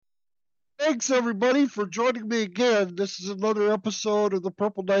Thanks, everybody, for joining me again. This is another episode of the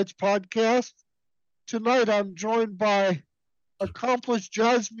Purple Knights podcast. Tonight, I'm joined by accomplished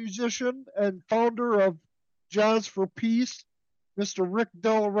jazz musician and founder of Jazz for Peace, Mr. Rick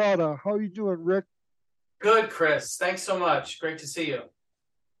DellaRatta. How you doing, Rick? Good, Chris. Thanks so much. Great to see you.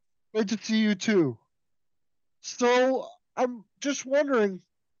 Great to see you too. So, I'm just wondering,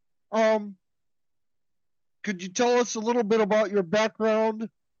 um, could you tell us a little bit about your background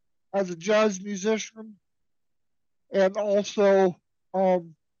as a jazz musician, and also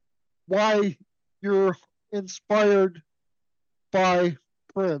um, why you're inspired by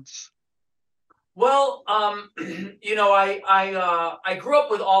Prince? Well, I grew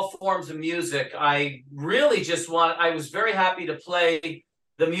up with all forms of music. I really just want. I was very happy to play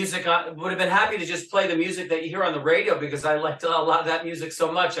the music. I would have been happy to just play the music that you hear on the radio because I liked a lot of that music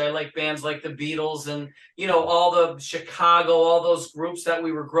so much. I like bands like the Beatles and all the Chicago, all those groups that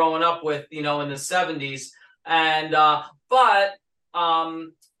we were growing up with, in the '70s. And but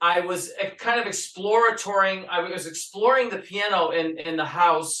I was kind of exploring. I was exploring the piano in the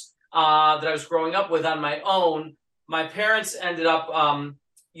house that I was growing up with on my own. My parents ended up,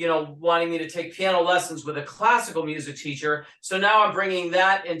 wanting me to take piano lessons with a classical music teacher. So now I'm bringing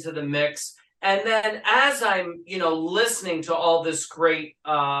that into the mix. And then as I'm, listening to all this great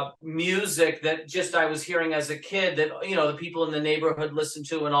music that just I was hearing as a kid that, the people in the neighborhood listened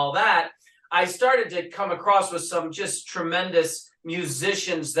to and all that, I started to come across with some just tremendous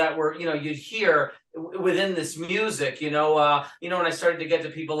musicians that were, you'd hear within this music, when I started to get to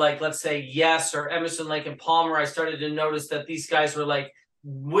people like, let's say, Yes or Emerson, Lake and Palmer, I started to notice that these guys were like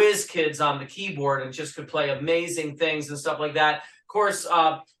whiz kids on the keyboard and just could play amazing things and stuff like that. Of course,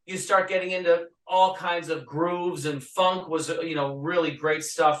 you start getting into all kinds of grooves, and funk was, really great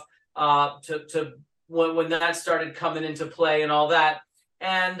stuff to when that started coming into play and all that.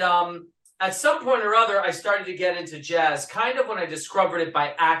 And at some point or other, I started to get into jazz, kind of when I discovered it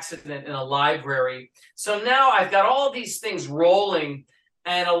by accident in a library. So now I've got all these things rolling,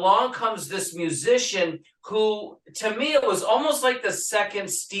 and along comes this musician who, to me, it was almost like the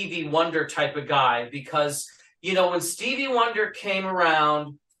second Stevie Wonder type of guy, because, when Stevie Wonder came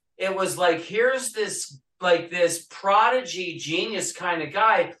around, it was like, here's this prodigy genius kind of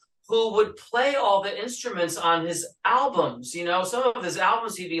guy who would play all the instruments on his albums. Some of his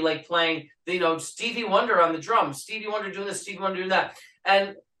albums he'd be like playing, Stevie Wonder on the drums, Stevie Wonder doing this, Stevie Wonder doing that.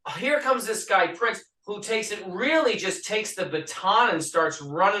 And here comes this guy, Prince, who just takes the baton and starts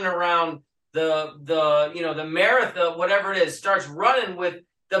running around the marathon, whatever it is, starts running with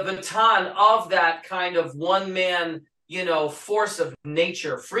the baton of that kind of one man, force of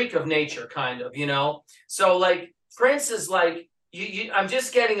nature, freak of nature, kind of, So like Prince is like, I'm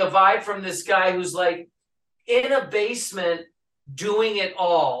just getting a vibe from this guy who's like in a basement doing it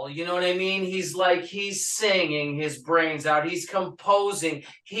all. You know what I mean? He's singing his brains out. He's composing,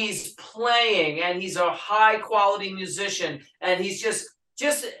 he's playing, and he's a high quality musician. And he's just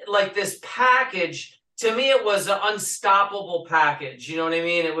like this package. To me, it was an unstoppable package. You know what I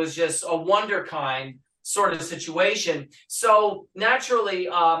mean? It was just a wonder kind sort of situation. So naturally,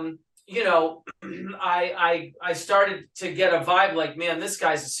 I started to get a vibe like, man, this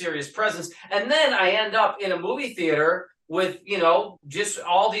guy's a serious presence. And then I end up in a movie theater with, just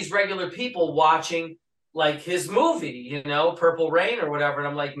all these regular people watching like his movie, Purple Rain or whatever. And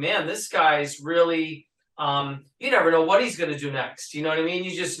I'm like, man, this guy's really, you never know what he's going to do next. You know what I mean?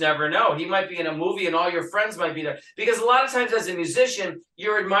 You just never know. He might be in a movie and all your friends might be there. Because a lot of times as a musician,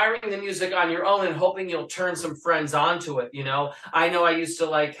 you're admiring the music on your own and hoping you'll turn some friends onto it. I know I used to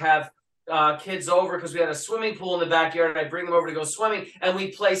like have kids over because we had a swimming pool in the backyard, and I'd bring them over to go swimming, and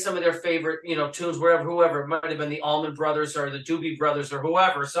we'd play some of their favorite, tunes, whoever. It might have been the Allman Brothers or the Doobie Brothers or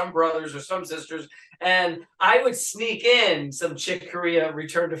whoever, some brothers or some sisters. And I would sneak in some Chick Corea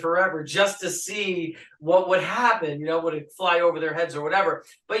Return to Forever just to see what would happen, would it fly over their heads or whatever.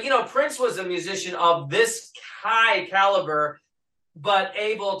 But, Prince was a musician of this high caliber, but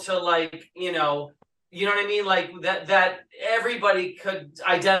able to like, you know what I mean? Like that everybody could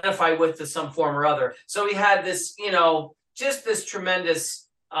identify with to some form or other. So he had this, just this tremendous,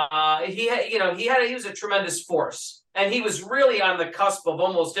 he was a tremendous force, and he was really on the cusp of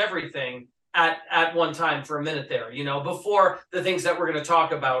almost everything at one time for a minute there, before the things that we're going to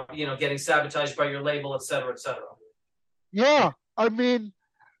talk about, getting sabotaged by your label, et cetera, et cetera. Yeah. I mean,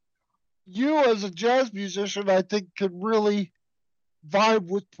 you as a jazz musician, I think, can really vibe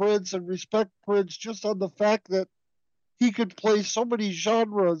with Prince and respect Prince just on the fact that he could play so many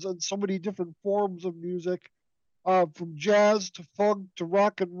genres and so many different forms of music, from jazz to funk to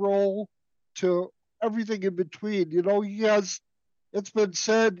rock and roll to everything in between. He has it's been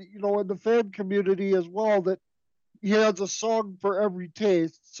said, in the fan community as well, that he has a song for every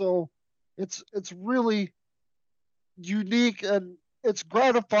taste. So it's really unique, and it's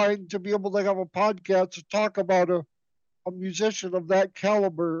gratifying to be able to have a podcast to talk about a musician of that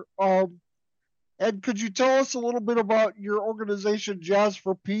caliber. And could you tell us a little bit about your organization, Jazz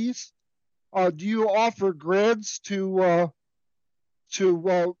for Peace? Do you offer grants to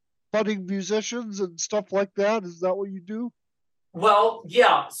budding musicians and stuff like that? Is that what you do? Well,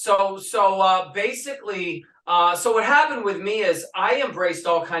 yeah. So basically, so what happened with me is I embraced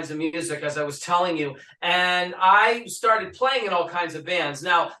all kinds of music, as I was telling you, and I started playing in all kinds of bands.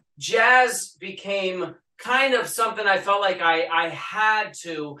 Now, jazz became kind of something I felt like I had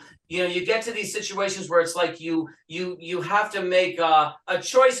to. You get to these situations where it's like you have to make a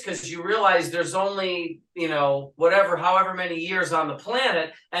choice because you realize there's only whatever however many years on the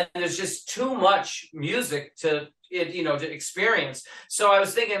planet, and there's just too much music to experience. So I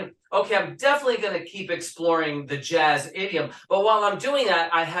was thinking, okay, I'm definitely going to keep exploring the jazz idiom. But while I'm doing that,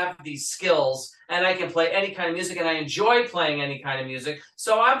 I have these skills and I can play any kind of music, and I enjoy playing any kind of music.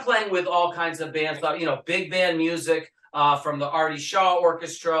 So I'm playing with all kinds of bands, big band music. From the Artie Shaw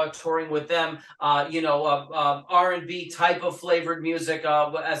Orchestra, touring with them, R&B type of flavored music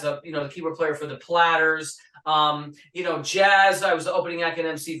as the keyboard player for the Platters. Jazz. I was opening act and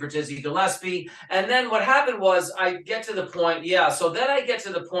MC for Dizzy Gillespie. And then what happened was I get to the point, so then I get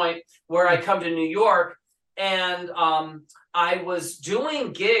to the point where I come to New York, and I was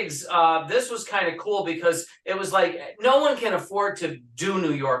doing gigs. This was kind of cool because it was like no one can afford to do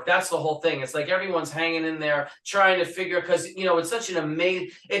New York. That's the whole thing. It's like everyone's hanging in there trying to figure, because it's such an amazing,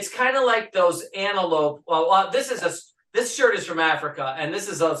 it's kind of like those antelope. Well, this shirt is from Africa, and this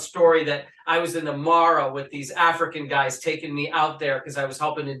is a story that I was in the Mara with these African guys taking me out there because I was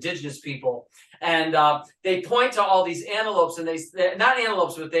helping indigenous people. And they point to all these antelopes, and they're not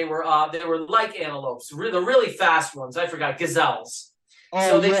antelopes, but they were like antelopes, the really fast ones. I forgot, gazelles.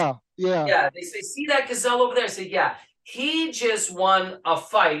 Oh, yeah, yeah. Yeah, they say, see that gazelle over there? I say, yeah. He just won a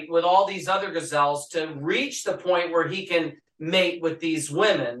fight with all these other gazelles to reach the point where he can mate with these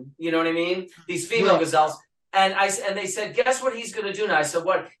women. You know what I mean? These female gazelles. And they said, guess what he's going to do now? I said,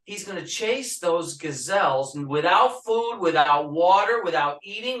 what? He's going to chase those gazelles without food, without water, without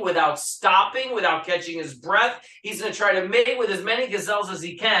eating, without stopping, without catching his breath. He's going to try to mate with as many gazelles as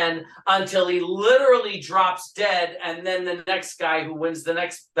he can until he literally drops dead. And then the next guy who wins the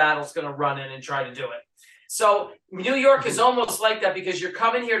next battle is going to run in and try to do it. So New York is almost like that, because you're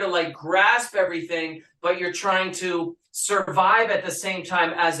coming here to like grasp everything, but you're trying to survive at the same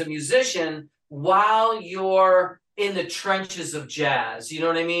time as a musician, while you're in the trenches of jazz. You know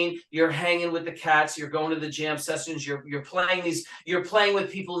what I mean? You're hanging with the cats, you're going to the jam sessions, you're playing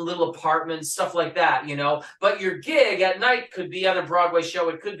with people in little apartments, stuff like that, But your gig at night could be on a Broadway show,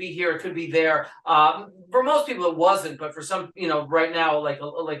 it could be here, it could be there. For most people it wasn't, but for some, right now, like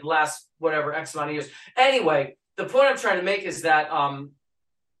last whatever X amount of years. Anyway, the point I'm trying to make is that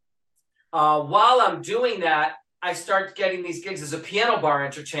while I'm doing that, I start getting these gigs as a piano bar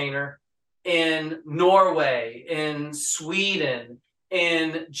entertainer in Norway, in Sweden,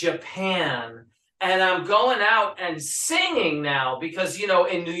 in Japan. And I'm going out and singing now because,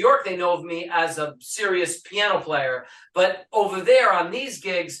 in New York, they know of me as a serious piano player. But over there on these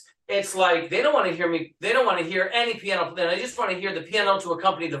gigs, it's like they don't want to hear me. They don't want to hear any piano. They just want to hear the piano to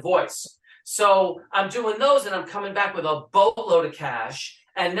accompany the voice. So I'm doing those, and I'm coming back with a boatload of cash.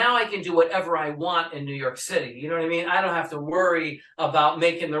 And now I can do whatever I want in New York City. You know what I mean? I don't have to worry about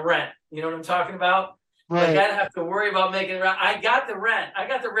making the rent. You know what I'm talking about? Right. Like I don't have to worry about making rent. I got the rent. I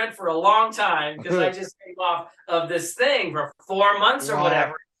got the rent for a long time because I just came off of this thing for 4 months or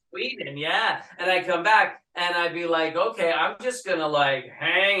whatever in Sweden. Yeah. And I come back and I'd be like, okay, I'm just going to like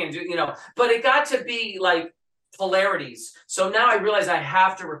hang and do, but it got to be like polarities. So now I realize I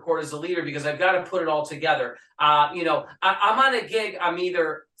have to record as a leader because I've got to put it all together. I'm on a gig. I'm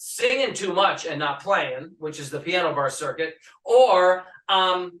either singing too much and not playing, which is the piano bar circuit, or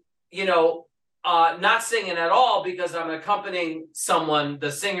not singing at all because I'm accompanying someone,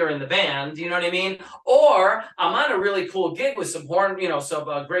 the singer in the band, you know what I mean? Or I'm on a really cool gig with some horn,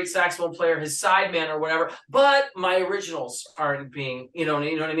 some great saxophone player, his sideman or whatever, but my originals aren't being, you know what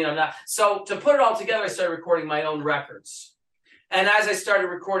I mean? I'm not. So to put it all together, I started recording my own records. And as I started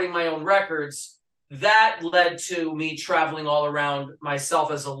recording my own records, that led to me traveling all around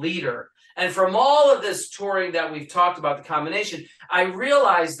myself as a leader. And from all of this touring that we've talked about, the combination, I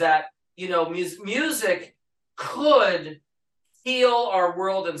realized that music could heal our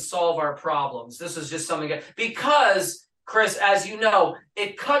world and solve our problems. This is just something because Chris, as you know,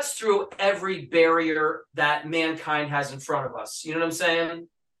 it cuts through every barrier that mankind has in front of us. You know what I'm saying?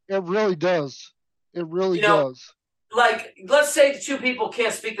 It really does. It really You know, does. like let's say two people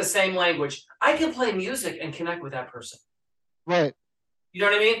can't speak the same language. I can play music and connect with that person. Right. You know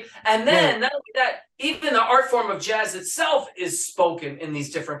what I mean? And Right. then not only that, even the art form of jazz itself is spoken in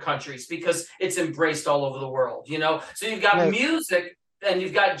these different countries because it's embraced all over the world, you know? So you've got Right. music and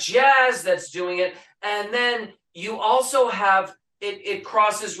you've got jazz that's doing it. And then you also have it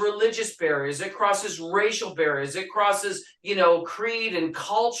crosses religious barriers, it crosses racial barriers, it crosses, you know, creed and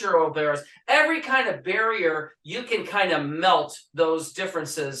cultural barriers. Every kind of barrier, you can kind of melt those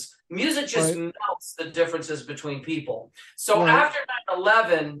differences. Music just Right. melts the differences between people. So Right. after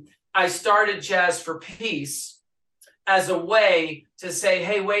 9/11, I started Jazz for Peace as a way to say,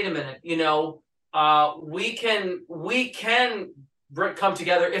 hey, wait a minute, you know, we can come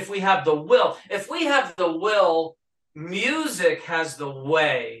together if we have the will. If we have the will, music has the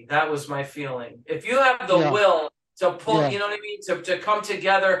way. That was my feeling. If you have the Yeah. will to pull, Yeah. you know what I mean, to come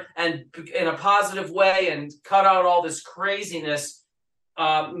together and in a positive way and cut out all this craziness,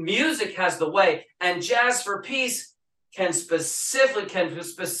 music has the way, and Jazz for Peace can specifically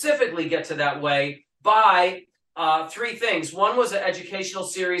get to that way by three things. One was an educational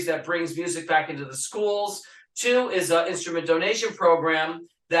series that brings music back into the schools. Two is an instrument donation program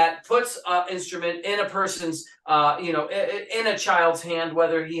that puts an instrument in a person's, in a child's hand,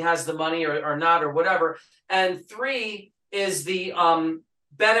 whether he has the money or not or whatever. And three is the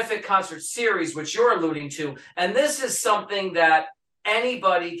benefit concert series, which you're alluding to. And this is something that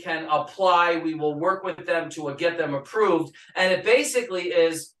anybody can apply. We will work with them to get them approved. And it basically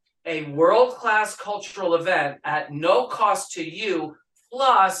is a world-class cultural event at no cost to you,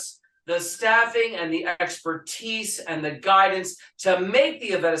 plus the staffing and the expertise and the guidance to make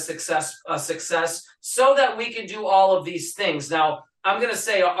the event a success so that we can do all of these things. Now, I'm going to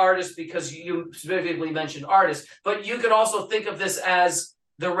say artist because you specifically mentioned artists, but you could also think of this as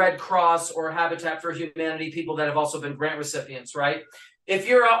the Red Cross or Habitat for Humanity, people that have also been grant recipients, right? If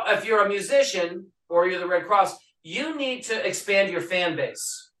you're a musician or you're the Red Cross, you need to expand your fan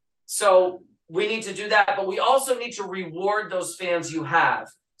base. So we need to do that, but we also need to reward those fans you have.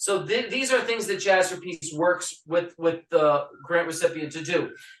 So these are things that Jazz for Peace works with the grant recipient to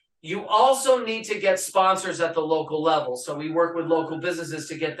do. You also need to get sponsors at the local level. So we work with local businesses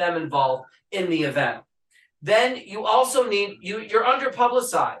to get them involved in the event. Then you also need you're under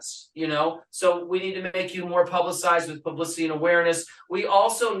publicized, you know, so we need to make you more publicized with publicity and awareness. We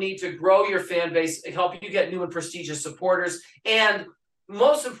also need to grow your fan base, help you get new and prestigious supporters, and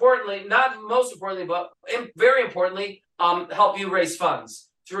most importantly, not most importantly, but very importantly, help you raise funds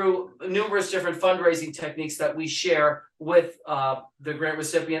through numerous different fundraising techniques that we share with the grant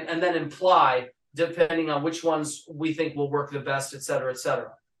recipient and then imply depending on which ones we think will work the best, et cetera, et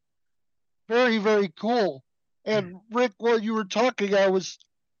cetera. Very, very cool. And Rick, while you were talking, I was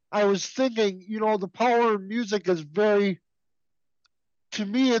thinking, the power of music is very, to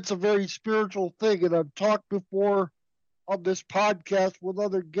me, it's a very spiritual thing. And I've talked before on this podcast with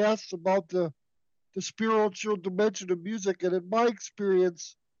other guests about the spiritual dimension of music. And in my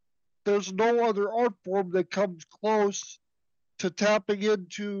experience, there's no other art form that comes close to tapping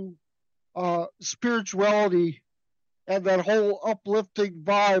into spirituality and that whole uplifting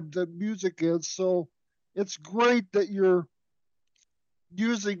vibe that music is. So it's great that you're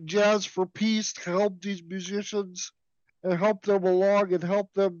using Jazz for Peace to help these musicians and help them along and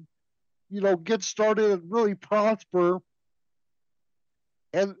help them, get started and really prosper.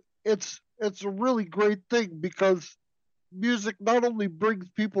 And it's a really great thing because music not only brings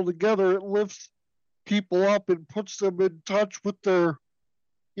people together, it lifts people up and puts them in touch with their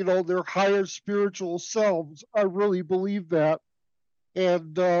higher spiritual selves. I really believe that.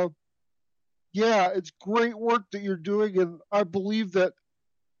 And yeah, it's great work that you're doing. And I believe that,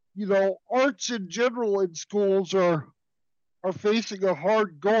 arts in general in schools are facing a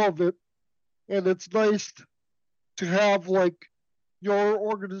hard go of it. And it's nice to have like your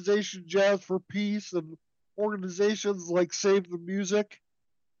organization, Jazz for Peace, and organizations like Save the Music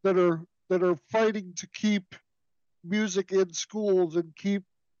that are fighting to keep music in schools and keep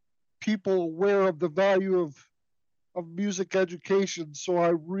people aware of the value of music education. So I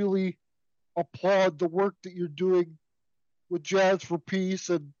really applaud the work that you're doing with Jazz for Peace,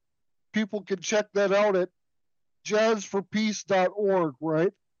 and people can check that out at jazzforpeace.org,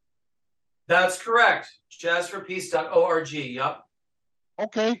 right? That's correct. Jazzforpeace.org. Yep.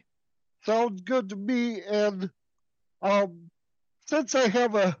 Okay, sounds good to me. And um, since I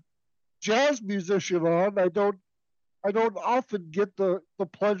have a jazz musician on, I don't often get the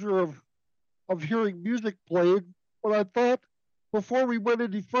pleasure of hearing music played. but I thought before we went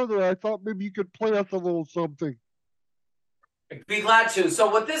any further, I thought maybe you could play us a little something. Be glad to. So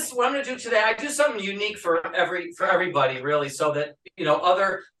what I'm going to do today, I do something unique for everybody, really, so that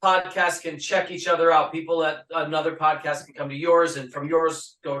other podcasts can check each other out. People at another podcast can come to yours, and from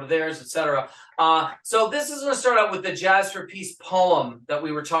yours go to theirs, etc. So this is going to start out with the Jazz for Peace poem that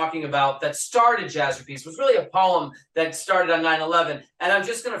we were talking about that started Jazz for Peace. It was really a poem that started on 9/11, and I'm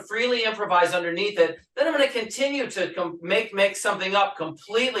just going to freely improvise underneath it. Then I'm going to continue to make something up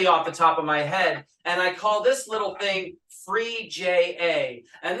completely off the top of my head, and I call this little thing Free JA.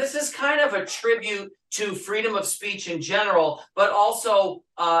 And this is kind of a tribute to freedom of speech in general, but also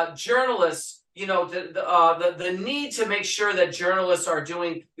journalists, the need to make sure that journalists are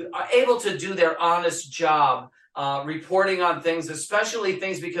able to do their honest job. Reporting on things, especially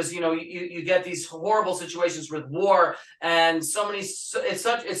things because you get these horrible situations with war, and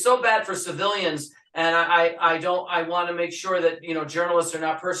it's so bad for civilians. And I want to make sure that journalists are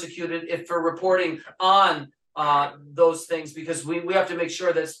not persecuted if for reporting on those things, because we have to make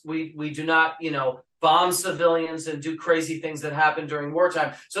sure that we do not bomb civilians and do crazy things that happen during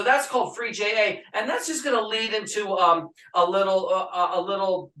wartime. So that's called Free JA, and that's just going to lead into a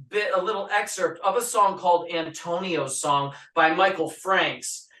little excerpt of a song called Antonio's Song by Michael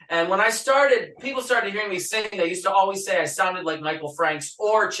Franks. And when I started, people started hearing me sing. They used to always say I sounded like Michael Franks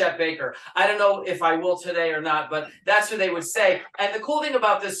or Chet Baker. I don't know if I will today or not, but that's who they would say. And the cool thing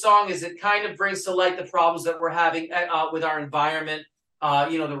about this song is it kind of brings to light the problems that we're having with our environment, the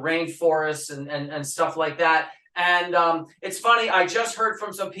rainforests and stuff like that. And it's funny, I just heard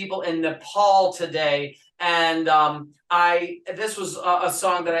from some people in Nepal today, and this was a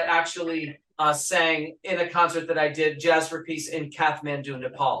song that I actually sang in a concert that I did, Jazz for Peace, in Kathmandu,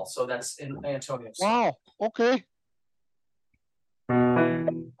 Nepal. So that's in Antonio's. Wow. Okay.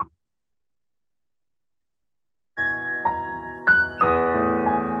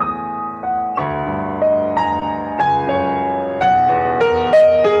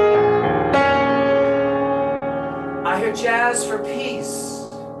 I hear Jazz for Peace.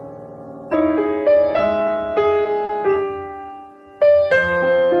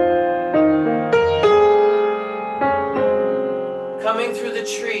 Coming through the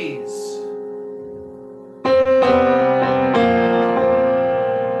trees.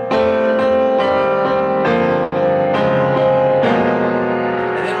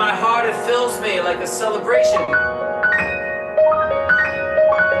 And in my heart it fills me like a celebration.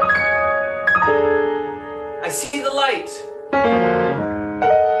 I see the light.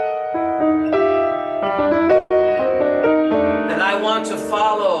 And I want to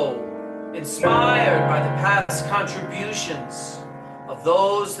follow, inspired by the past contributions of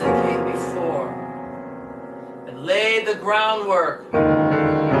those that came before and laid the groundwork for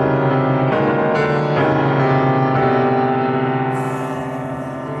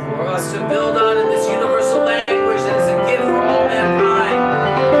us to build on in this universal language that is a gift for all mankind.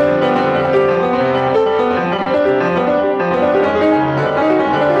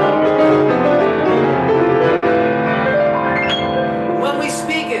 When we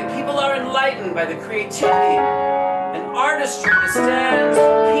speak it, people are enlightened by the creativity and artistry that stands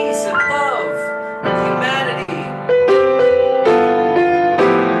for peace and love and humanity.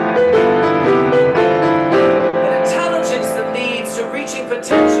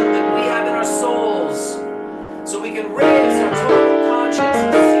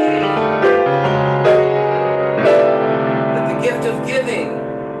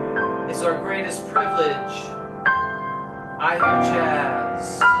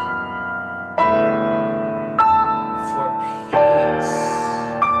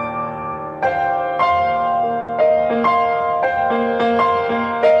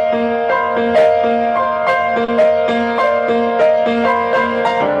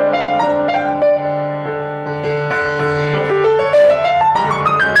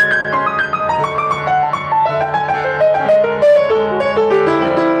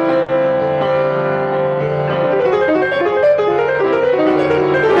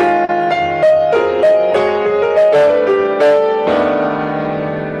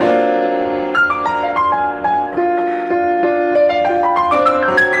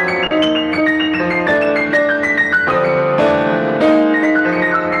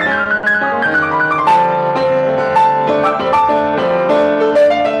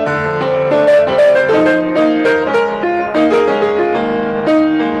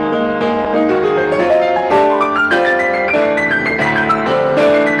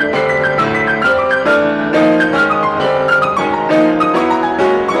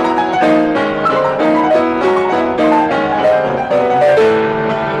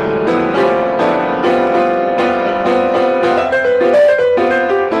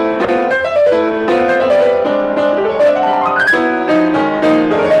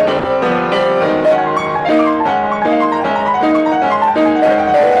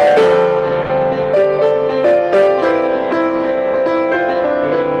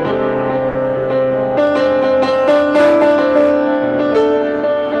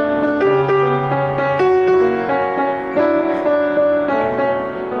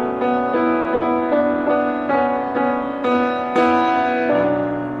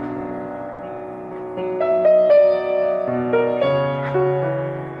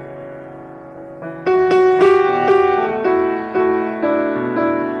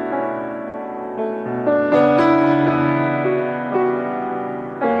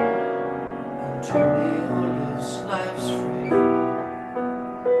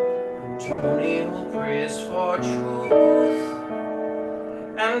 Tony will praise for truth.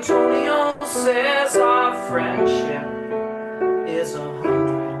 Antonio says our friendship is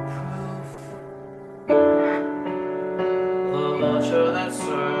 100 proof. The vulture that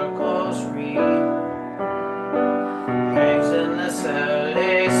circles Reed hangs in this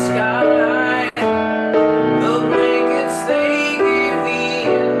LA sky. The blankets they gave the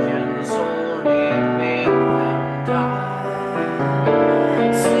engines only make them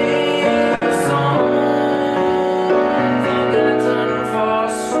die. Sing a song forgotten for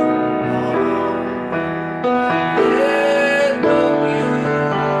so long. Let the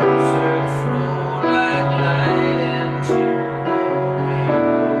music flow like light into the rain.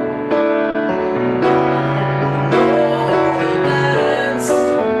 No dance,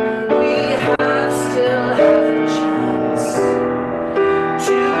 we still have a chance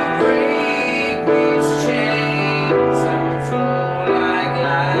to break these chains and flow like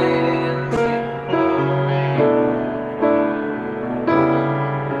light into the rain.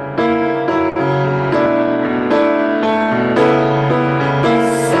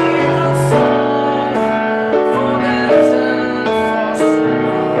 Sing a song forgotten for so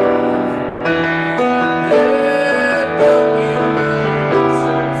long. Let the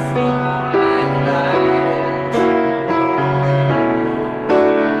music flow like light into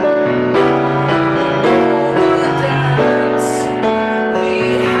the dance. We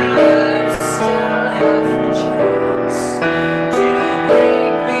still have a chance to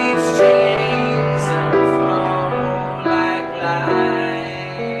break these chains and flow like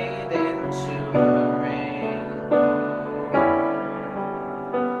light into the rainbow.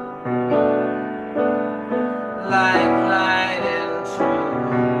 Like light into a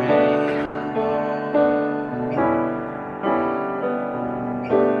rainbow.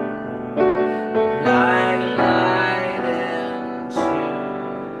 Like light into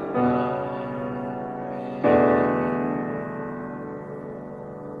a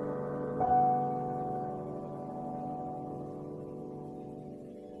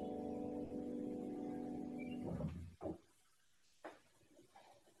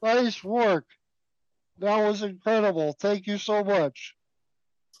Nice work. That was incredible. Thank you so much.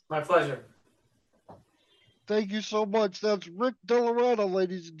 My pleasure. Thank you so much. That's Rick DellaRatta,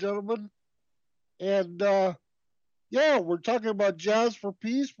 ladies and gentlemen. And yeah, we're talking about Jazz for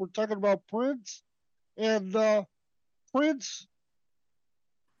Peace. We're talking about Prince. And Prince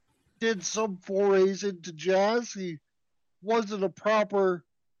did some forays into jazz. He wasn't a proper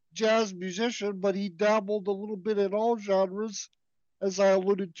jazz musician, but he dabbled a little bit in all genres, as I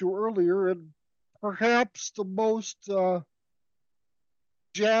alluded to earlier. And perhaps the most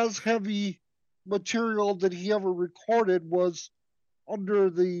jazz heavy material that he ever recorded was under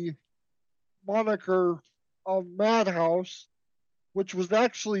the moniker of Madhouse, which was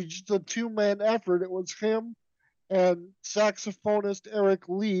actually just a two-man effort. It was him and saxophonist Eric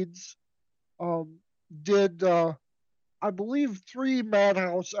Leeds um, did, I believe, three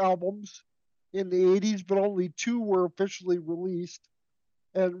Madhouse albums in the 80s, but only two were officially released.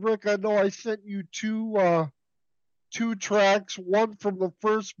 And Rick, I know I sent you two tracks, one from the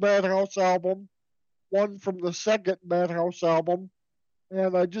first Madhouse album, one from the second Madhouse album,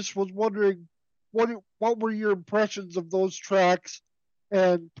 and I just was wondering what were your impressions of those tracks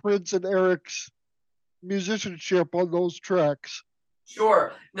and Prince and Eric's musicianship on those tracks?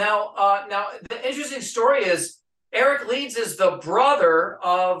 Sure. Now the interesting story is Eric Leeds is the brother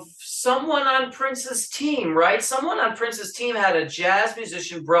of someone on Prince's team, right? Someone on Prince's team had a jazz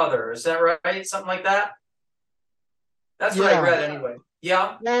musician brother. Is that right? Something like that? That's what I Yeah. read anyway.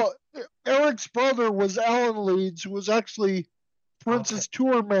 Yeah. Well, Eric's brother was Alan Leeds, who was actually Okay. Prince's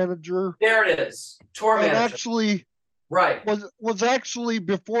tour manager, There it is. Tour and manager. actually Right. was actually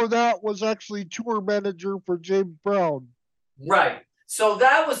before that was actually tour manager for James Brown. Right. So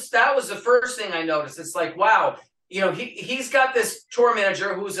that was the first thing I noticed. It's like, wow, he's got this tour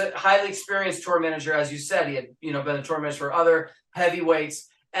manager who's a highly experienced tour manager, as you said. He had been a tour manager for other heavyweights,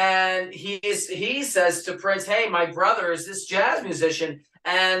 and he says to Prince, "Hey, my brother is this jazz musician."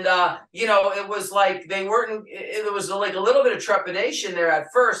 And it was like they weren't. It was like a little bit of trepidation there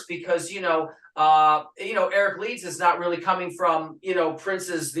at first because Eric Leeds is not really coming from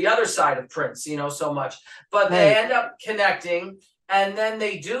Prince's the other side of Prince, so much, but they end up connecting. And then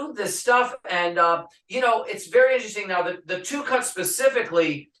they do this stuff, and it's very interesting. Now, the two cuts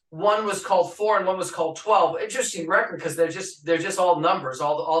specifically, one was called 4 and one was called 12. Interesting record because they're just all numbers.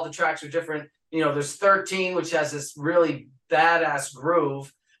 All the tracks are different. There's 13, which has this really badass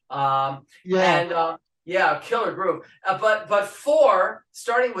groove. Killer groove. But 4,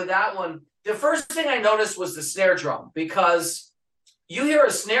 starting with that one, the first thing I noticed was the snare drum because you hear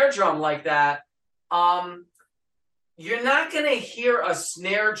a snare drum like that, um, you're not going to hear a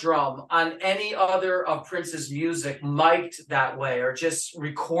snare drum on any other of Prince's music mic'd that way or just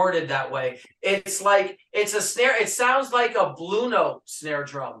recorded that way. It's like it's a snare. It sounds like a Blue Note snare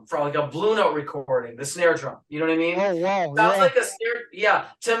drum from like a Blue Note recording, the snare drum. You know what I mean? Oh wow, Sounds yeah. like a snare. Yeah,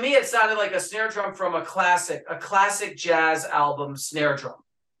 to me, it sounded like a snare drum from a classic jazz album snare drum.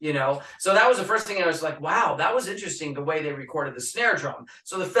 So that was the first thing I was like, wow, that was interesting the way they recorded the snare drum.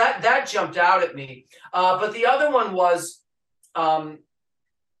 So the fact that jumped out at me. But the other one was, um,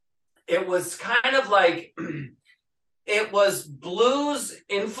 it was kind of like it was blues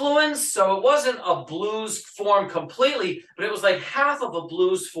influence, so it wasn't a blues form completely, but it was like half of a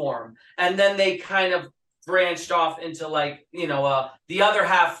blues form, and then they kind of branched off into like the other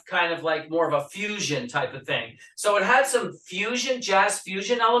half kind of like more of a fusion type of thing. So it had some jazz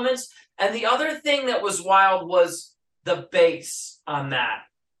fusion elements, and the other thing that was wild was the bass on that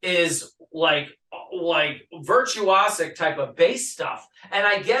is like virtuosic type of bass stuff. And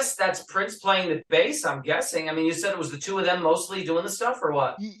I guess that's Prince playing the bass, I'm guessing. I mean, you said it was the two of them mostly doing the stuff, or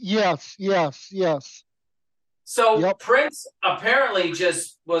what? Yes, yes, yes. So Yep. Prince apparently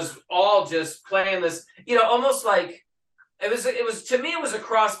just was all just playing this, almost like it was to me it was a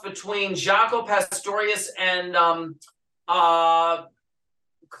cross between Jaco Pastorius and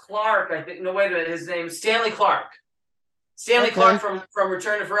Clark, I think. No, wait a minute, his name is Stanley Clark. Stanley Clark Okay. from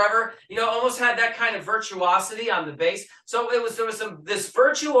Return to Forever, almost had that kind of virtuosity on the bass. So there was this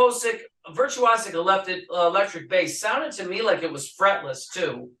virtuosic electric bass sounded to me like it was fretless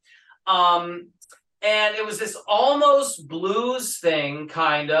too, and it was this almost blues thing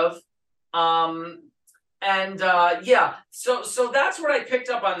kind of, yeah. So that's what I picked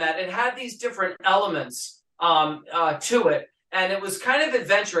up on that. It had these different elements to it, and it was kind of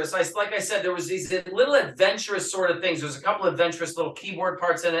adventurous. Like I said, there was these little adventurous sort of things. There's a couple of adventurous little keyboard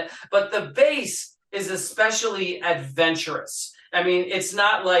parts in it, but the bass is especially adventurous. I mean, it's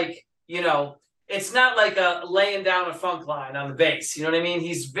not like, it's not like a laying down a funk line on the bass. You know what I mean?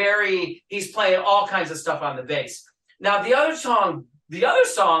 He's playing all kinds of stuff on the bass. Now, the other song,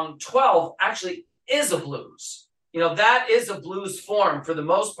 12, actually is a blues. That is a blues form for the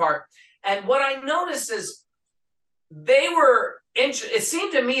most part. And what I noticed is it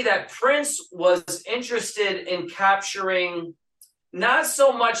seemed to me that Prince was interested in capturing not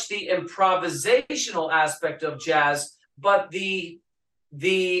so much the improvisational aspect of jazz, but the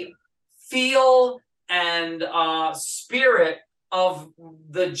feel and spirit of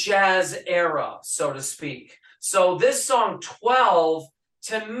the jazz era, so to speak. So this song 12,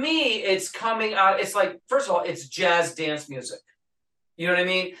 to me, it's coming out. It's like, first of all, it's jazz dance music. You know what I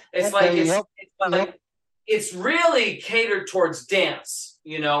mean? It's like Okay. Yep. it's Yep. like it's really catered towards dance.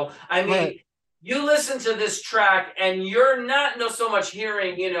 I Right. mean, you listen to this track and you're not so much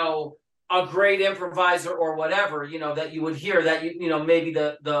hearing, a great improviser or whatever, that you would hear that maybe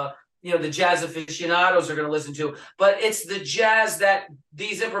the jazz aficionados are going to listen to, but it's the jazz that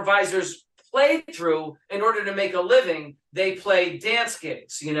these improvisers played through in order to make a living. They play dance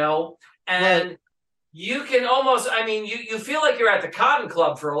gigs, Right. and you can almost, I mean, you feel like you're at the Cotton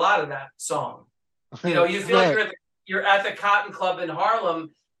Club for a lot of that song. You feel like Right. you're at the Cotton Club in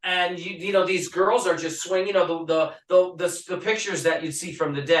Harlem, and these girls are just swinging. The pictures that you'd see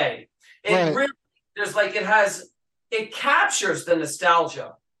from the day. It Right. really it captures the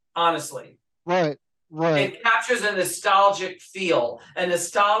nostalgia. Honestly, Right. Right. it captures a nostalgic feel, a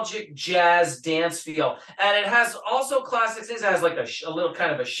nostalgic jazz dance feel, and it has also classic things. It has like a little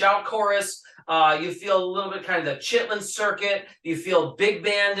kind of a shout chorus. You feel a little bit kind of the Chitlin circuit. You feel big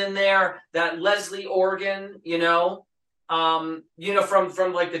band in there, that Leslie organ, from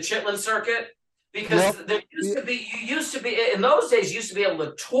like the Chitlin circuit, because Yep. you used to be in those days. You used to be able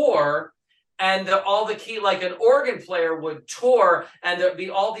to tour, and all the key, like an organ player would tour, and there'd be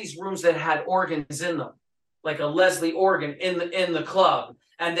all these rooms that had organs in them, like a Leslie organ in the club,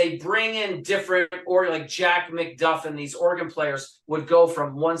 and they bring in different organ, like Jack McDuff, and these organ players would go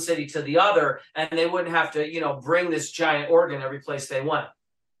from one city to the other, and they wouldn't have to bring this giant organ every place they went,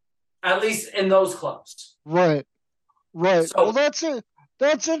 at least in those clubs. Right. Right. Well, So that's it.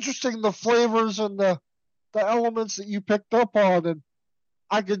 That's interesting. The flavors and the elements that you picked up on, and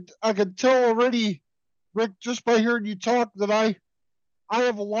I could tell already, Rick, just by hearing you talk, that I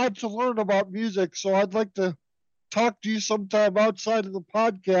have a lot to learn about music. So I'd like to talk to you sometime outside of the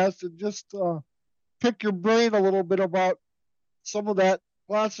podcast and just pick your brain a little bit about some of that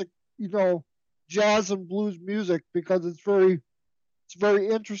classic, jazz and blues music, because it's very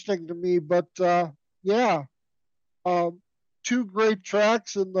interesting to me. But yeah, um, two great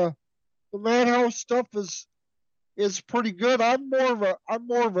tracks, and the Madhouse stuff is is pretty good. I'm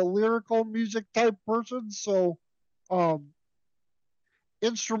more of a lyrical music type person, so um,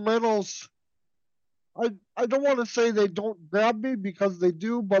 instrumentals. I don't want to say they don't grab me because they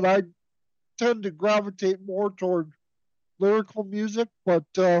do, but I tend to gravitate more toward lyrical music. But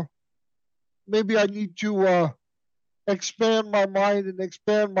maybe I need to expand my mind and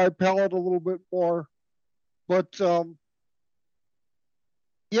expand my palette a little bit more. But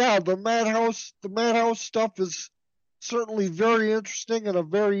yeah, the Madhouse stuff is certainly very interesting and a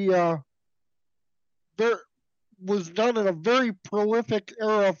very was done in a very prolific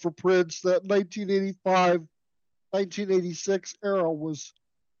era for Prince. That 1985, 1986 era was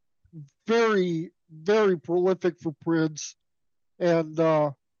very prolific for Prince, and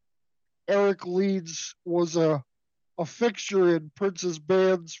Eric Leeds was a fixture in Prince's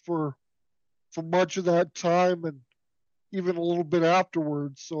bands for much of that time and even a little bit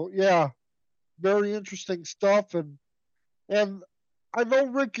afterwards. So yeah, very interesting stuff. And I know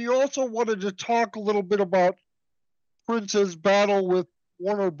Rick, you also wanted to talk a little bit about Prince's battle with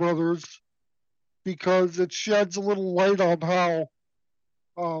Warner Brothers because it sheds a little light on how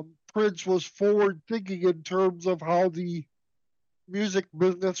Prince was forward thinking in terms of how the music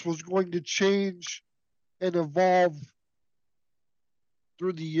business was going to change and evolve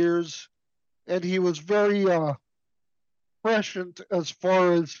through the years. And he was very prescient as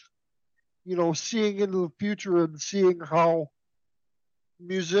far as, seeing into the future and seeing how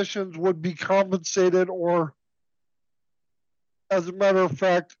musicians would be compensated, or as a matter of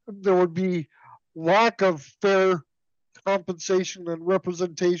fact, there would be lack of fair compensation and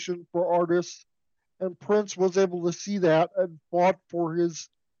representation for artists. And Prince was able to see that and fought for his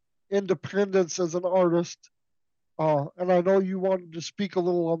independence as an artist. And I know you wanted to speak a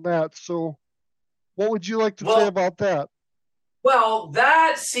little on that. So, what would you like to say Well, about that? Well,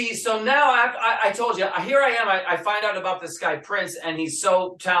 so now I told you, here I am. I find out about this guy, Prince, and he's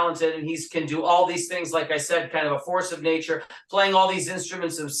so talented and he can do all these things, like I said, kind of a force of nature, playing all these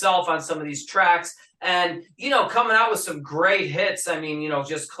instruments himself on some of these tracks. And, coming out with some great hits. I mean,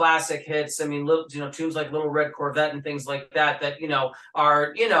 just classic hits. I mean, tunes like Little Red Corvette and things like that,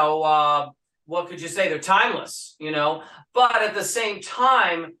 are, what could you say? They're timeless, But at the same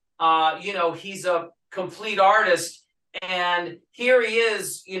time, he's a complete artist, and here he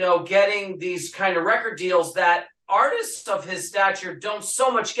is, getting these kind of record deals that artists of his stature don't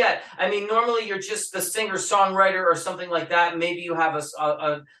so much get. I mean, normally you're just the singer-songwriter or something like that. Maybe you have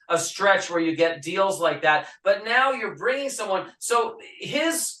a stretch where you get deals like that. But now you're bringing someone. So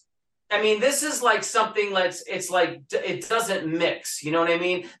this is like something it's like it doesn't mix, you know what I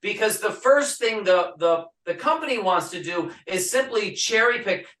mean? Because the first thing the company wants to do is simply cherry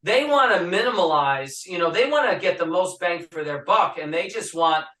pick. They want to minimalize, they want to get the most bang for their buck, and they just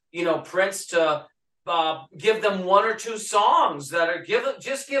want, Prince to give them one or two songs that are give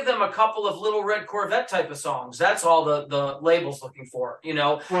them a couple of Little Red Corvette type of songs. That's all the label's looking for,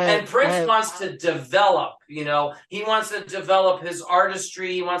 Right, And Prince right. wants to develop, he wants to develop his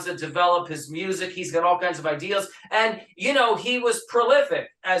artistry, he wants to develop his music. He's got all kinds of ideas, and he was prolific,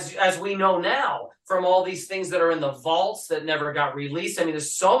 as we know now, from all these things that are in the vaults that never got released. I mean,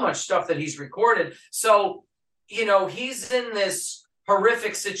 there's so much stuff that he's recorded. So he's in this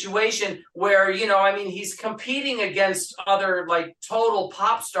horrific situation where, he's competing against other like total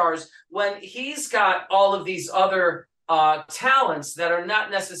pop stars when he's got all of these other talents that are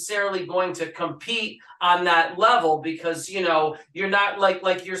not necessarily going to compete on that level, because, you're not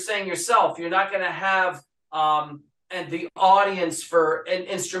like you're saying yourself, you're not going to have and the audience for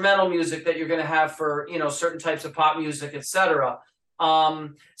instrumental music that you're going to have for, certain types of pop music, etc.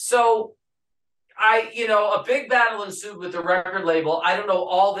 So a big battle ensued with the record label. I don't know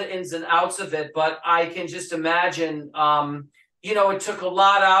all the ins and outs of it, but I can just imagine, it took a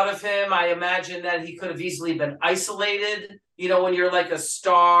lot out of him. I imagine that he could have easily been isolated, when you're like a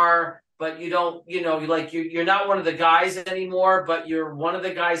star, but you don't, you're not one of the guys anymore, but you're one of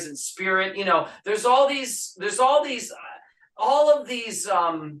the guys in spirit. There's all of these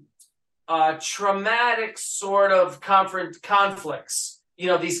traumatic sort of conflicts,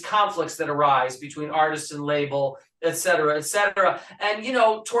 these conflicts that arise between artist and label, et cetera, et cetera. And,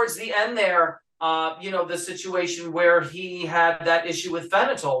 towards the end there, the situation where he had that issue with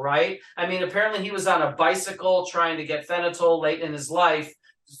fentanyl, right? I mean, apparently he was on a bicycle trying to get fentanyl late in his life,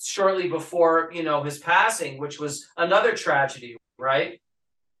 shortly before, his passing, which was another tragedy, right?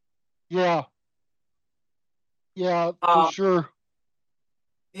 Yeah, yeah, for Um, sure.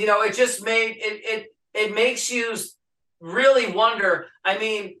 it just it makes you really wonder. I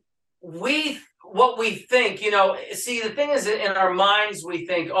mean, we what we think, see, the thing is, in our minds, we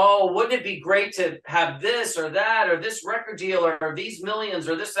think, oh, wouldn't it be great to have this or that, or this record deal, or these millions,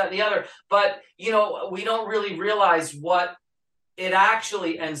 or this, that, and the other. But, we don't really realize what it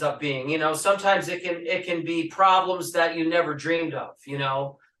actually ends up being. Sometimes it can be problems that you never dreamed of,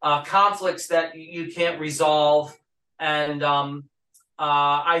 conflicts that you can't resolve. And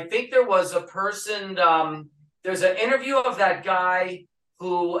I think there was a person, there's an interview of that guy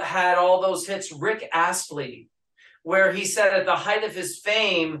who had all those hits, Rick Astley, where he said at the height of his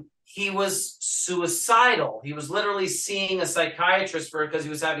fame, he was suicidal. He was literally seeing a psychiatrist because he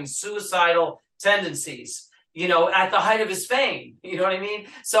was having suicidal tendencies, at the height of his fame. You know what I mean?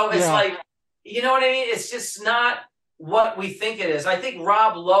 So it's like, you know what I mean? It's just not what we think it is. I think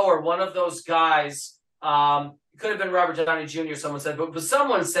Rob Lower, one of those guys, could have been Robert Downey Jr., someone said, but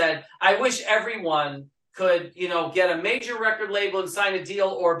someone said, I wish everyone could, get a major record label and sign a deal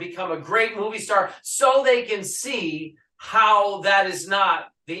or become a great movie star so they can see how that is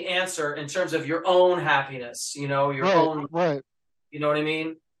not the answer in terms of your own happiness, your own, right. You know what I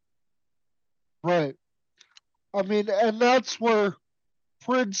mean? Right. I mean, and that's where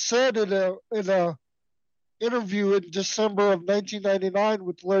Prince said in a interview in December of 1999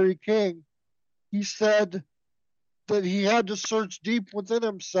 with Larry King, he said that he had to search deep within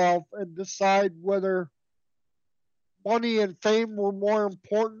himself and decide whether money and fame were more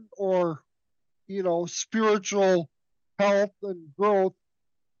important or, spiritual health and growth.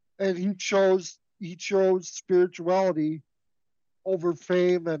 And he chose spirituality over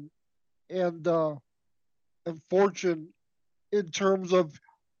fame and fortune in terms of,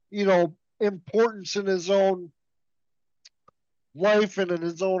 importance in his own life and in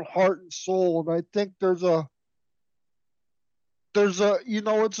his own heart and soul. And I think there's a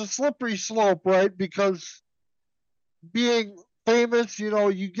it's a slippery slope, right? Because being famous,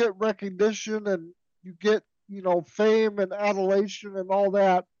 you get recognition and you get, fame and adulation and all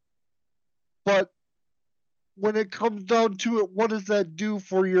that. But when it comes down to it, what does that do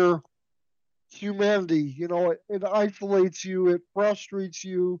for your humanity? It isolates you, it frustrates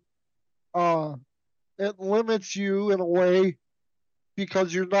you, uh, it limits you in a way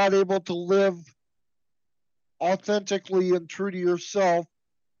because you're not able to live authentically and true to yourself.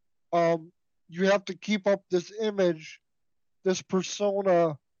 You have to keep up this image, this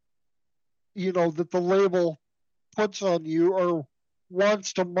persona, that the label puts on you or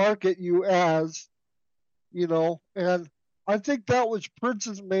wants to market you as, and I think that was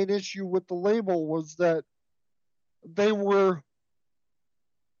Prince's main issue with the label was that they were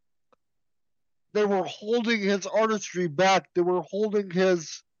holding his artistry back. They were holding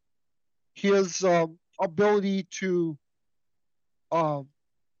his ability to um,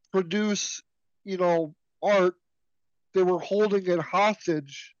 produce, art. They were holding it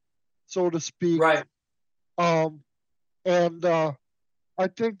hostage, so to speak. Right. And I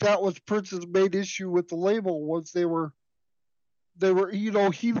think that was Prince's main issue with the label was they were, he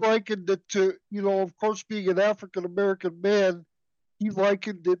likened it to, of course, being an African American man, he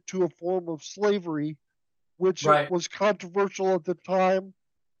likened it to a form of slavery, which Right. was controversial at the time,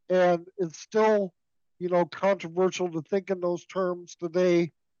 and it's still, controversial to think in those terms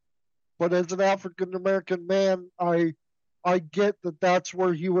today. But as an African American man, I get that that's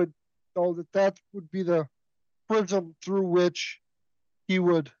where he would, that would be the prism through which he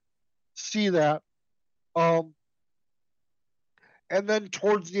would see that. Um, and then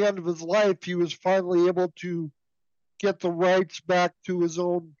towards the end of his life, he was finally able to get the rights back to his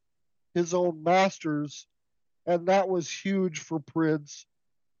own masters, and that was huge for Prince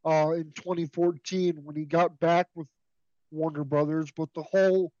in 2014 when he got back with Warner Brothers. But the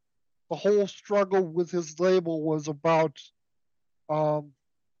whole struggle with his label was about, um,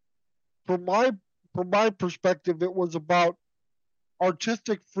 from my perspective, it was about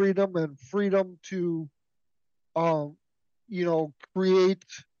artistic freedom and freedom to, um, create,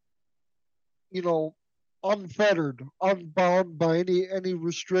 you know, unfettered, unbound by any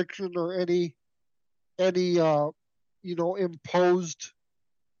restriction or any imposed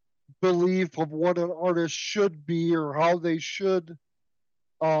belief of what an artist should be or how they should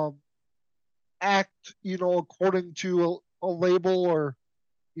um, act, according to a label or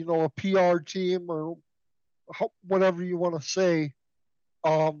a PR team or whatever you want to say.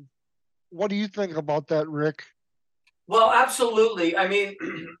 Um, what do you think about that, Rick? Well, absolutely. I mean,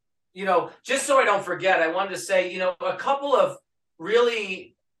 just so I don't forget, I wanted to say, a couple of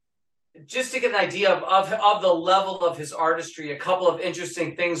really, just to get an idea of the level of his artistry, a couple of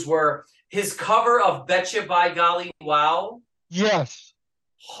interesting things were his cover of Betcha by Golly Wow. Yes.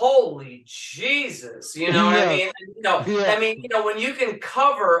 holy Jesus, you know what I Yes. mean? Yeah. When you can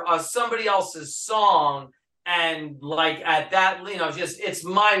cover somebody else's song and like at that, just it's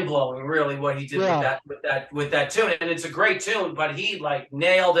mind blowing, really, what he did with Yeah. that tune, and it's a great tune, but he like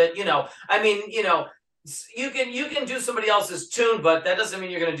nailed it. You can do somebody else's tune, but that doesn't mean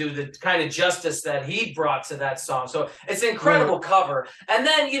you're going to do the kind of justice that he brought to that song. So it's an Right. incredible cover. And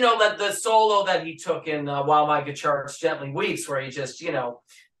then the solo that he took in "While My Guitar Gently Weeps," where he just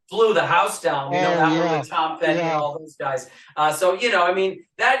blew the house down. Oh That one yeah. with Tom Petty and Yeah. all those guys.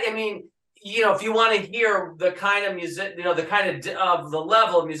 If you want to hear the kind of music, the kind of the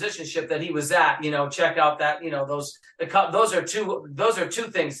level of musicianship that he was at, check out that, those are two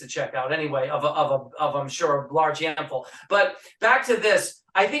things to check out anyway, of I'm sure a large handful. But back to this,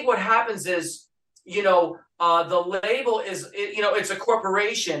 I think what happens is, the label is, it's a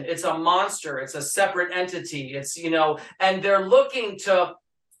corporation, it's a monster, it's a separate entity, and they're looking to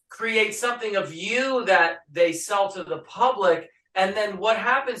create something of you that they sell to the public. And then what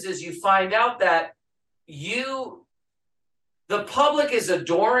happens is you find out that the public is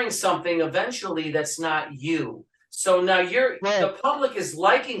adoring something eventually that's not you. So now Right. the public is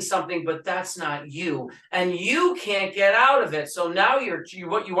liking something, but that's not you, and you can't get out of it. So now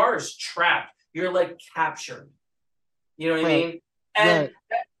what you are is trapped. You're like captured. You know what I Right. mean? And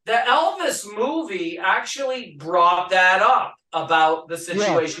Right. the Elvis movie actually brought that up about the Yeah.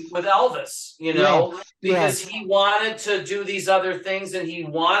 situation with Elvis, Yeah. Yeah. because he wanted to do these other things and he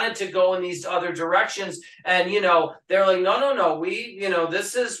wanted to go in these other directions. And, they're like, no, no, no, we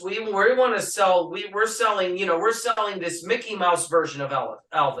want to sell, we're selling this Mickey Mouse version of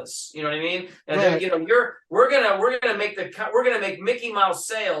Elvis. You know what I mean? And Right. we're going to make Mickey Mouse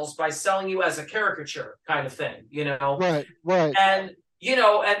sales by selling you as a caricature kind of thing, Right. Right. and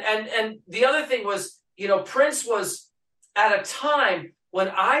and the other thing was, Prince was at a time when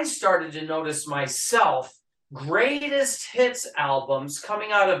I started to notice myself greatest hits albums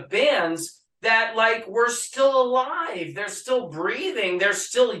coming out of bands that like were still alive, they're still breathing, they're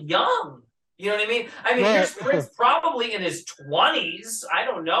still young. You know what I mean? Right. Here's Prince probably in his 20s. I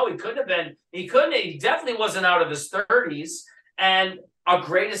don't know. He definitely wasn't out of his 30s. And a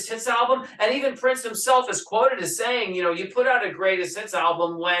greatest hits album. And even Prince himself is quoted as saying, you put out a greatest hits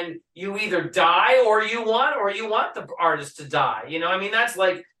album when you either die or you want the artist to die. That's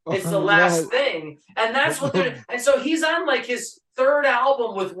like, it's the Right. last thing. And that's what and so he's on like his third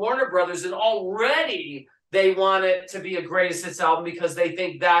album with Warner Brothers, and already they want it to be a greatest hits album because they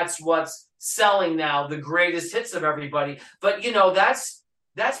think that's what's selling now, the greatest hits of everybody. But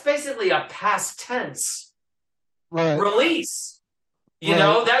that's basically a past tense Right. release.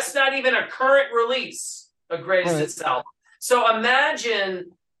 Right. That's not even a current release, a greatest Right. hits album. So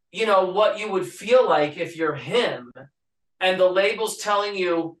imagine, what you would feel like if you're him and the label's telling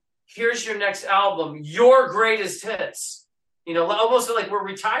you, here's your next album, your greatest hits. Almost like we're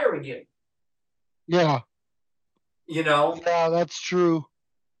retiring you. Yeah. You know? Yeah, that's true.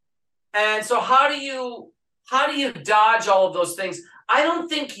 And so how do you dodge all of those things? I don't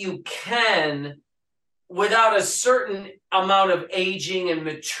think you can without a certain amount of aging and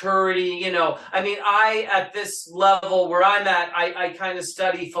maturity. I at this level where I'm at, I kind of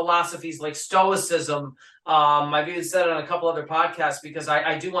study philosophies like Stoicism. I've even said it on a couple other podcasts because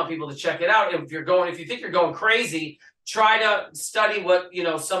I do want people to check it out. If you think you're going crazy, try to study what,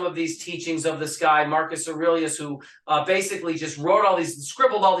 some of these teachings of this guy, Marcus Aurelius, who basically just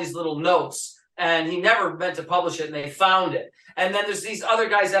scribbled all these little notes, and he never meant to publish it, and they found it. And then there's these other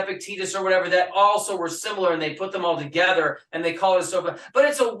guys, Epictetus or whatever, that also were similar, and they put them all together and they call it a stoic. But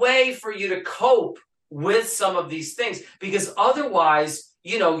it's a way for you to cope with some of these things, because otherwise,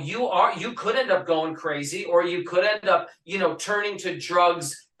 you could end up going crazy, or you could end up, turning to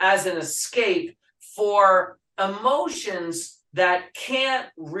drugs as an escape for emotions that can't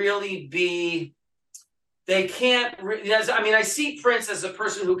really be. They can't. I see Prince as a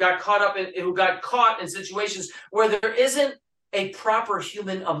person who got caught in situations where there isn't a proper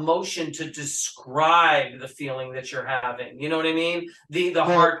human emotion to describe the feeling that you're having. You know what I mean? The Right.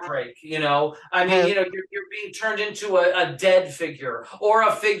 heartbreak. Right. You're being turned into a dead figure, or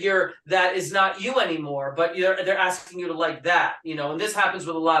a figure that is not you anymore, but they're asking you to like that. And this happens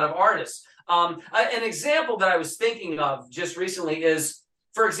with a lot of artists. An example that I was thinking of just recently is,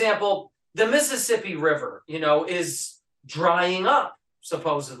 for example, the Mississippi River, is drying up,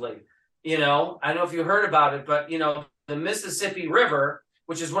 supposedly. I don't know if you heard about it, but, the Mississippi River,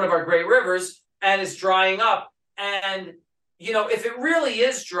 which is one of our great rivers, and it's drying up. And, if it really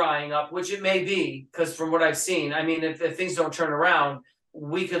is drying up, which it may be, because from what I've seen, if things don't turn around,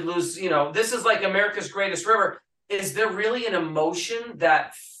 we could lose, this is like America's greatest river. is there really an emotion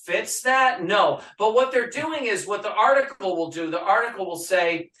that fits that? No. But what they're doing is what the article will do. The article will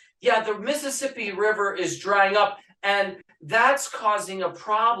say, yeah, the Mississippi River is drying up, and that's causing a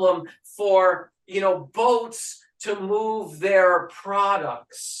problem for, boats to move their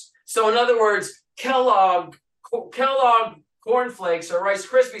products. So in other words, Kellogg cornflakes or Rice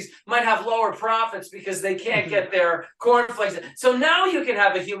Krispies might have lower profits because they can't get their cornflakes. So now you can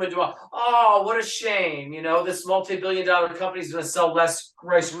have a human dwell. Oh, what a shame. This multi-billion-dollar company is going to sell less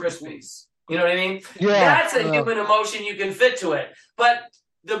Rice Krispies. You know what I mean? Yeah, that's a human emotion you can fit to it. But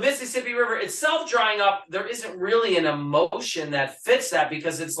the Mississippi River itself drying up, there isn't really an emotion that fits that,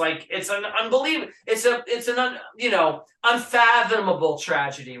 because it's an unbelievable, it's an unfathomable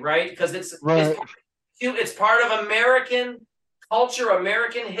tragedy, right? Because right. it's part of American culture,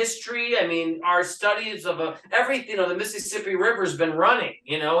 American history. I mean, our studies of everything. The Mississippi River's been running.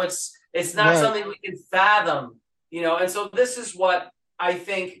 It's not something we can fathom. And so this is what I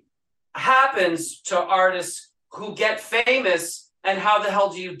think happens to artists who get famous. And how the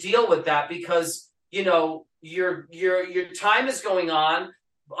hell do you deal with that? Because your time is going on.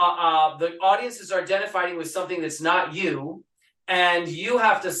 The audience is identifying with something that's not you, and you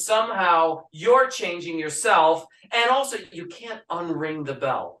have to somehow, you're changing yourself, and also you can't unring the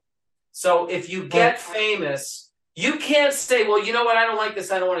bell. So if you get famous, you can't say, well, you know what, I don't like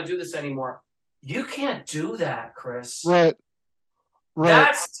this, I don't want to do this anymore. You can't do that, Chris. Right.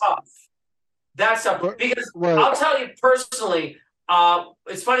 That's tough. Because I'll tell you personally.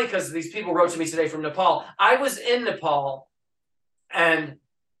 It's funny because these people wrote to me today from Nepal. I was in Nepal, and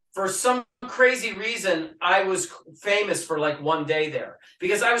for some crazy reason, I was famous for like one day there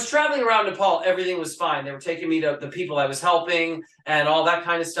because I was traveling around Nepal. Everything was fine. They were taking me to the people I was helping and all that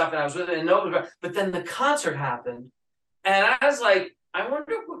kind of stuff. And I was with it. But then the concert happened, and I was like, I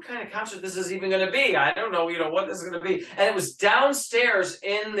wonder what kind of concert this is even going to be. I don't know, what this is going to be. And it was downstairs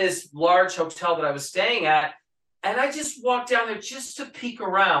in this large hotel that I was staying at. And I just walked down there just to peek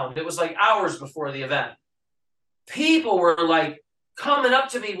around. It was like hours before the event. People were like coming up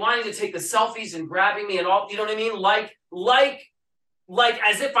to me, wanting to take the selfies and grabbing me and all, you know what I mean? Like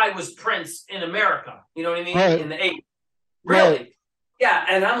as if I was Prince in America, you know what I mean? In the 80s. Really? Right. Yeah.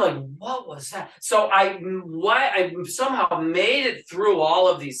 And I'm like, what was that? So I somehow made it through all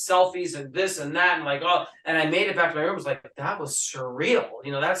of these selfies and this and that. And I made it back to my room. I was like, that was surreal.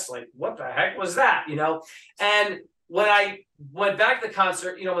 That's like, what the heck was that? And when I went back to the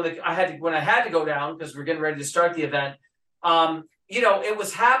concert, when I had to go down because we're getting ready to start the event, it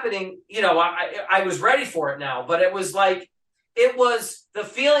was happening, I was ready for it now, but it was the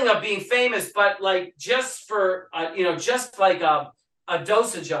feeling of being famous, but like just for, just like a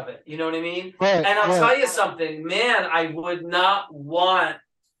dosage of it, you know what I mean? Right, and I'll tell you something, man, I would not want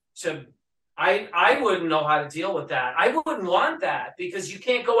to, I wouldn't know how to deal with that. I wouldn't want that because you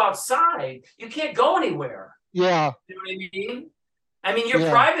can't go outside. You can't go anywhere. Yeah. You know what I mean? I mean, your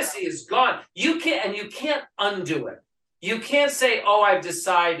privacy is gone. You can't undo it. You can't say, oh, I've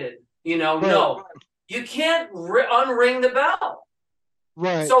decided, no. You can't unring the bell.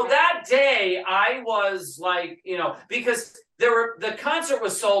 Right. So that day I was like, because the concert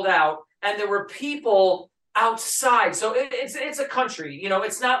was sold out and there were people outside. So it's a country,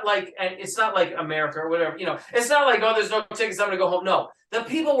 it's not like America or whatever, it's not like, oh, there's no tickets, I'm going to go home. No, the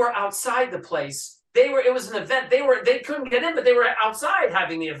people were outside the place. It was an event. They couldn't get in, but they were outside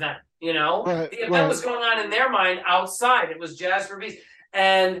having the event, Right, the event was going on in their mind outside. It was Jazz for Beats.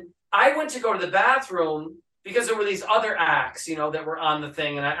 And I went to go to the bathroom because there were these other acts, that were on the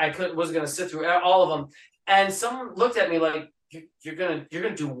thing, and I wasn't going to sit through all of them. And someone looked at me like, "You're gonna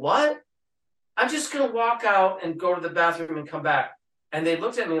do what?" I'm just gonna walk out and go to the bathroom and come back. And they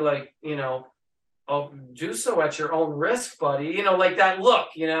looked at me like, oh, do so at your own risk, buddy. Like that look,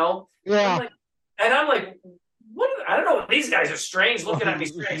 Yeah. I'm like, what? I don't know. These guys are strange, looking at me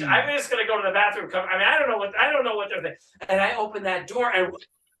strange. I'm just gonna go to the bathroom. I don't know what they're thinking. And I opened that door, and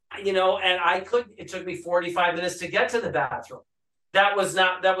it took me 45 minutes to get to the bathroom. That was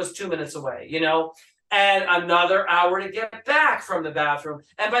 2 minutes away, and another hour to get back from the bathroom.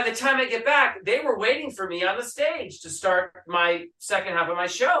 And by the time I get back, they were waiting for me on the stage to start my second half of my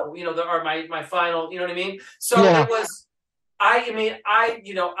show, or my final, you know what I mean? So it was, I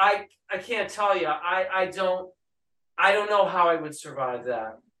can't tell you, I don't know how I would survive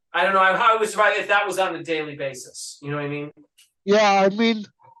that. I don't know how I would survive if that was on a daily basis. You know what I mean? Yeah, I mean,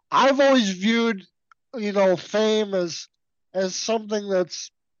 I've always viewed, fame as something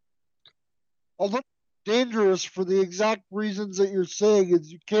that's a little dangerous for the exact reasons that you're saying.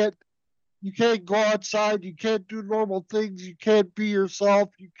 Is you can't go outside, you can't do normal things, you can't be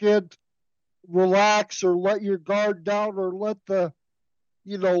yourself, you can't relax or let your guard down or let the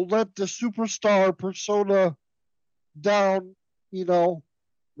superstar persona down, you know,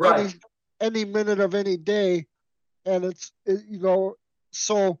 any Right. any minute of any day. And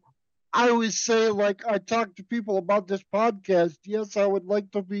so I always say, like, I talk to people about this podcast. Yes, I would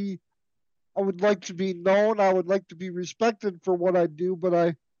like to be known. I would like to be respected for what I do,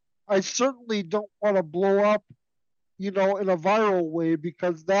 but I certainly don't want to blow up, in a viral way,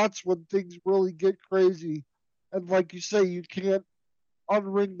 because that's when things really get crazy. And like you say, you can't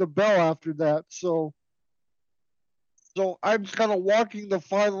unring the bell after that. So I'm kind of walking the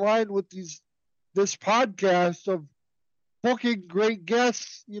fine line with this podcast of booking great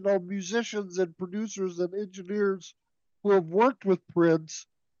guests, musicians and producers and engineers who have worked with Prince,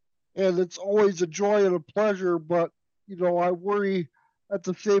 and it's always a joy and a pleasure. But I worry at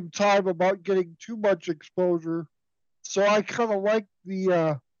the same time about getting too much exposure. So I kind of like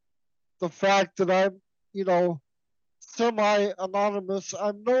the fact that I'm, you know, semi anonymous.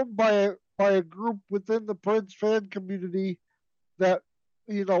 I'm known by a group within the Prince fan community that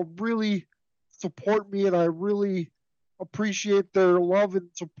really support me, and I really appreciate their love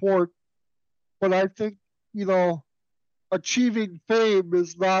and support. But I think you know achieving fame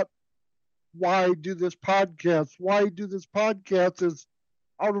is not why I do this podcast. Why I do this podcast is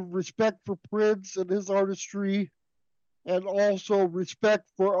out of respect for Prince and his artistry, and also respect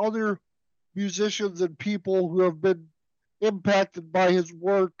for other musicians and people who have been impacted by his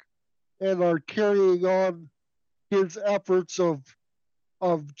work and are carrying on his efforts of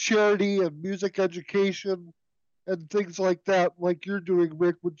charity and music education and things like that, like you're doing,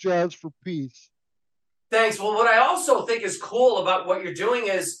 Rick, with Jazz for Peace. Thanks. Well, what I also think is cool about what you're doing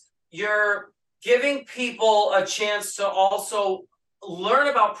is you're giving people a chance to also learn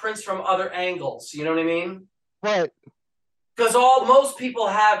about Prince from other angles. You know what I mean? Right, Because all most people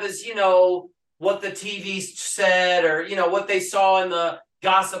have is, what the TV said, or what they saw in the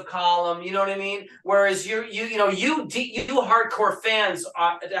gossip column. You know what I mean? Whereas you hardcore fans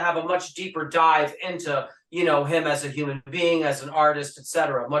have a much deeper dive into him as a human being, as an artist,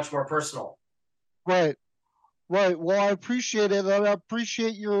 etc. Much more personal. right, right. Well, I appreciate it, and I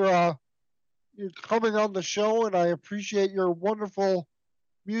appreciate your coming on the show, and I appreciate your wonderful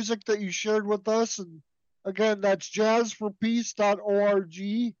music that you shared with us. And again, that's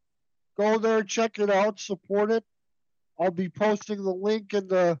jazzforpeace.org. Go there, check it out, support it. I'll be posting the link in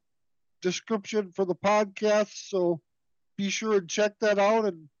the description for the podcast, so be sure and check that out.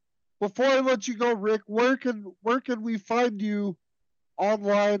 And before I let you go, Rick, where can we find you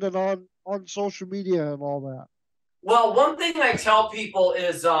online and on social media and all that? Well, one thing I tell people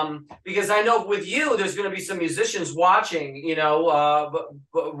is because I know with you, there's going to be some musicians watching,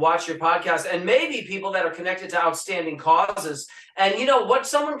 watch your podcast, and maybe people that are connected to outstanding causes. And what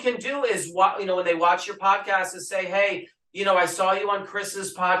someone can do is, when they watch your podcast, is say, "Hey, I saw you on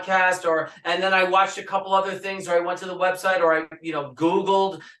Chris's podcast," and then I watched a couple other things, or I went to the website, or I,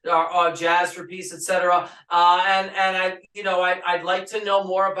 Googled Jazz for Peace, etc. And I'd like to know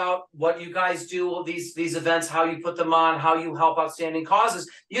more about what you guys do, these events, how you put them on, how you help outstanding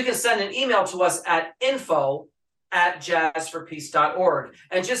causes. You can send an email to us at info@jazzforpeace.org,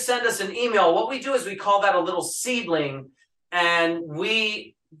 and just send us an email. What we do is we call that a little seedling, and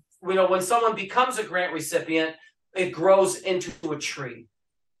when someone becomes a grant recipient, it grows into a tree.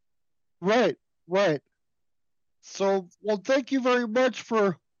 Right, right. So, well, thank you very much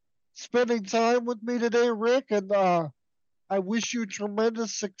for spending time with me today, Rick, and I wish you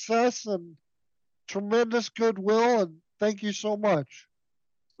tremendous success and tremendous goodwill, and thank you so much.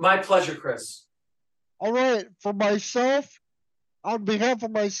 My pleasure, Chris. All right, on behalf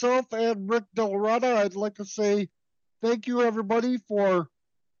of myself and Rick DellaRatta, I'd like to say thank you, everybody, for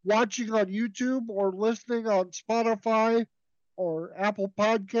watching on YouTube or listening on Spotify or Apple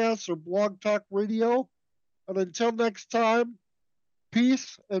Podcasts or Blog Talk Radio. And until next time,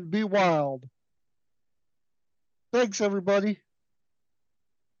 peace and be wild. Thanks, everybody.